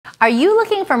Are you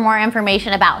looking for more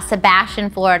information about Sebastian,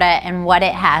 Florida and what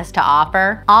it has to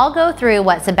offer? I'll go through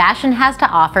what Sebastian has to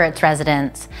offer its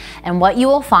residents and what you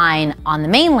will find on the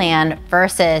mainland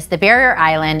versus the Barrier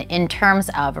Island in terms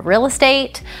of real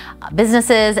estate,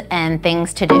 businesses, and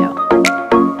things to do.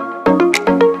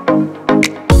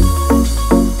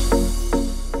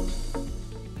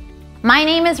 My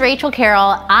name is Rachel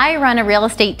Carroll. I run a real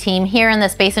estate team here in the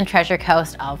Space and Treasure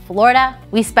Coast of Florida.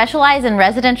 We specialize in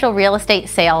residential real estate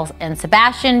sales in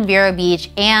Sebastian, Vero Beach,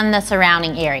 and the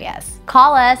surrounding areas.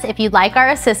 Call us if you'd like our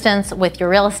assistance with your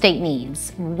real estate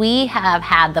needs. We have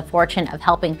had the fortune of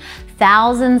helping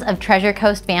thousands of Treasure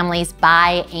Coast families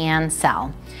buy and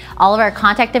sell. All of our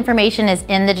contact information is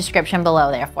in the description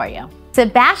below there for you.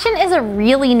 Sebastian is a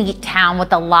really neat town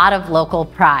with a lot of local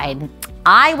pride.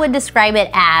 I would describe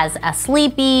it as a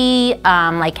sleepy,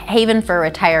 like haven for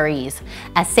retirees,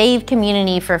 a safe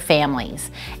community for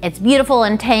families. It's beautiful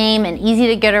and tame and easy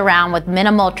to get around with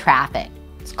minimal traffic.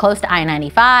 It's close to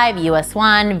I-95, US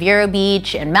 1, Vero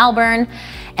Beach, and Melbourne.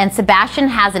 And Sebastian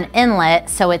has an inlet,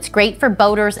 so it's great for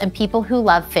boaters and people who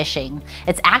love fishing.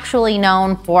 It's actually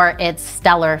known for its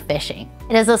stellar fishing.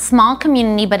 It is a small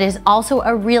community, but it is also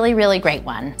a really, really great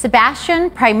one. Sebastian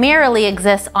primarily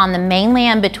exists on the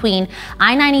mainland between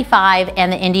I-95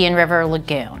 and the Indian River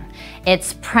Lagoon.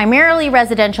 It's primarily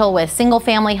residential with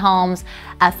single-family homes,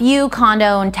 a few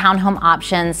condo and townhome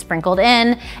options sprinkled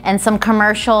in, and some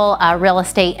commercial real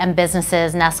estate and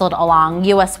businesses nestled along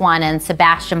US 1 and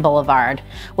Sebastian Boulevard,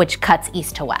 which cuts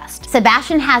east to west.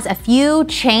 Sebastian has a few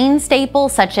chain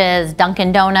staples such as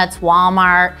Dunkin' Donuts,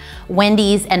 Walmart,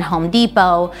 Wendy's, and Home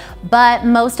Depot, but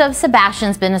most of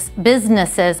Sebastian's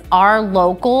businesses are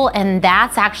local, and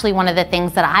that's actually one of the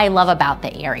things that I love about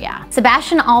the area.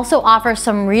 Sebastian also offers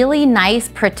some really nice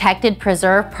protected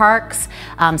preserve parks,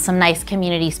 some nice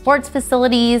community sports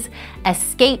facilities, a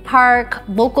skate park,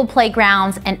 local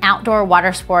playgrounds, and outdoor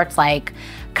water sports like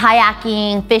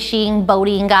kayaking, fishing,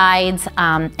 boating guides,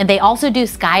 and they also do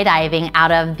skydiving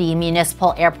out of the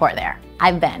municipal airport there.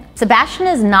 I've been. Sebastian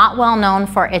is not well known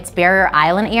for its Barrier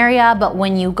Island area, but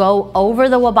when you go over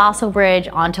the Wabasso Bridge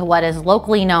onto what is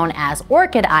locally known as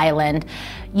Orchid Island,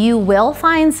 you will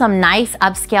find some nice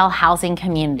upscale housing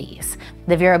communities.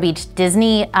 The Vero Beach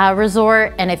Disney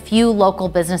Resort, and a few local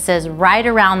businesses right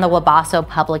around the Wabasso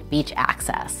public beach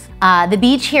access. The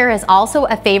beach here is also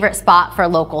a favorite spot for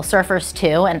local surfers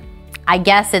too, and I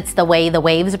guess it's the way the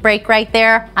waves break right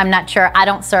there. I'm not sure, I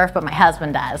don't surf, but my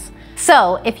husband does.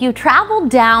 So if you travel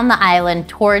down the island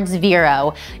towards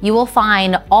Vero, you will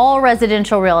find all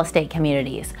residential real estate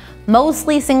communities,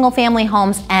 mostly single-family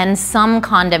homes and some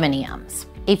condominiums.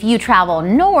 If you travel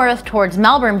north towards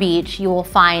Melbourne Beach, you will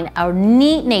find a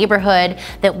neat neighborhood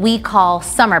that we call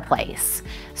Summer Place.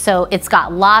 So it's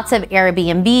got lots of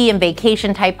Airbnb and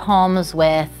vacation type homes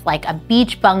with like a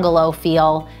beach bungalow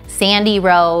feel, sandy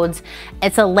roads.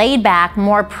 It's a laid back,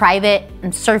 more private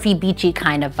and surfy beachy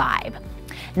kind of vibe.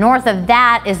 North of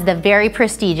that is the very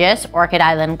prestigious Orchid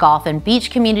Island Golf and Beach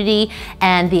community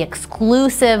and the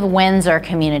exclusive Windsor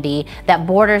community that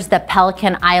borders the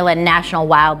Pelican Island National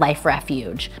Wildlife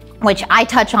Refuge, which I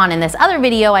touch on in this other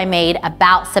video I made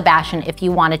about Sebastian if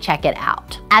you want to check it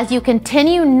out. As you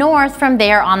continue north from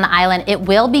there on the island, it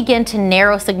will begin to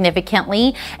narrow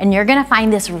significantly, and you're gonna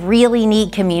find this really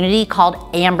neat community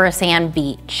called Ambersand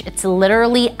Beach. It's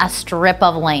literally a strip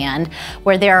of land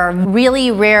where there are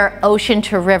really rare ocean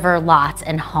to river lots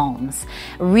and homes.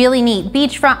 Really neat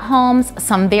beachfront homes,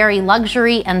 some very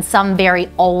luxury and some very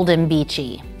old and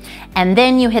beachy. And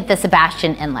then you hit the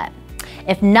Sebastian Inlet.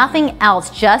 If nothing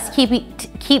else, just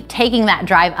keep taking that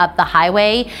drive up the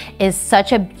highway is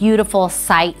such a beautiful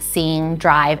sightseeing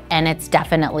drive, and it's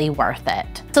definitely worth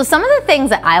it. So some of the things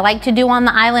that I like to do on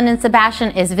the island in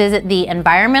Sebastian is visit the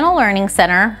Environmental Learning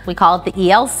Center. We call it the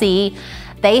ELC.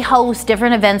 They host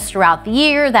different events throughout the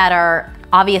year that are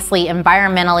obviously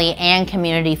environmentally and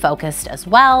community focused, as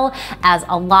well as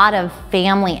a lot of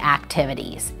family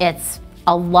activities. It's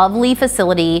a lovely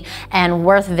facility and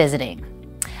worth visiting.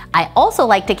 I also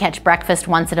like to catch breakfast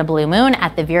once in a blue moon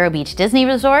at the Vero Beach Disney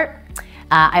Resort.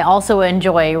 I also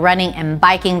enjoy running and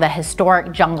biking the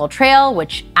historic Jungle Trail,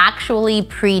 which actually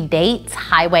predates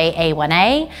Highway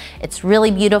A1A. It's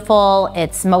really beautiful.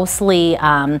 It's mostly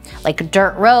like a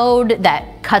dirt road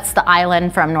that cuts the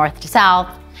island from north to south.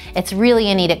 It's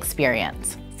really a neat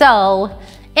experience. So,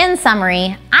 in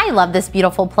summary, I love this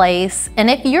beautiful place, and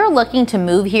if you're looking to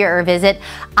move here or visit,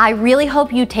 I really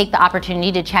hope you take the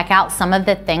opportunity to check out some of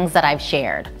the things that I've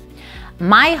shared.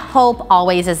 My hope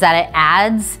always is that it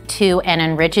adds to and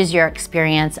enriches your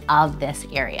experience of this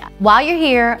area. While you're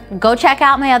here, go check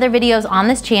out my other videos on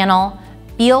this channel.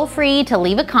 Feel free to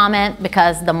leave a comment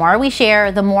because the more we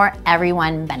share, the more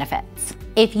everyone benefits.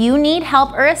 If you need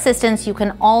help or assistance, you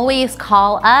can always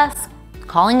call us.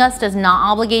 Calling us does not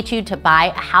obligate you to buy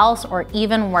a house or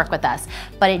even work with us,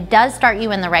 but it does start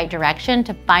you in the right direction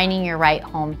to finding your right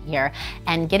home here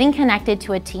and getting connected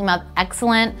to a team of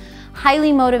excellent,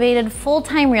 highly motivated,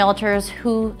 full-time realtors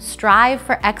who strive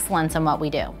for excellence in what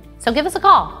we do. So give us a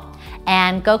call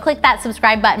and go click that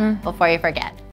subscribe button before you forget.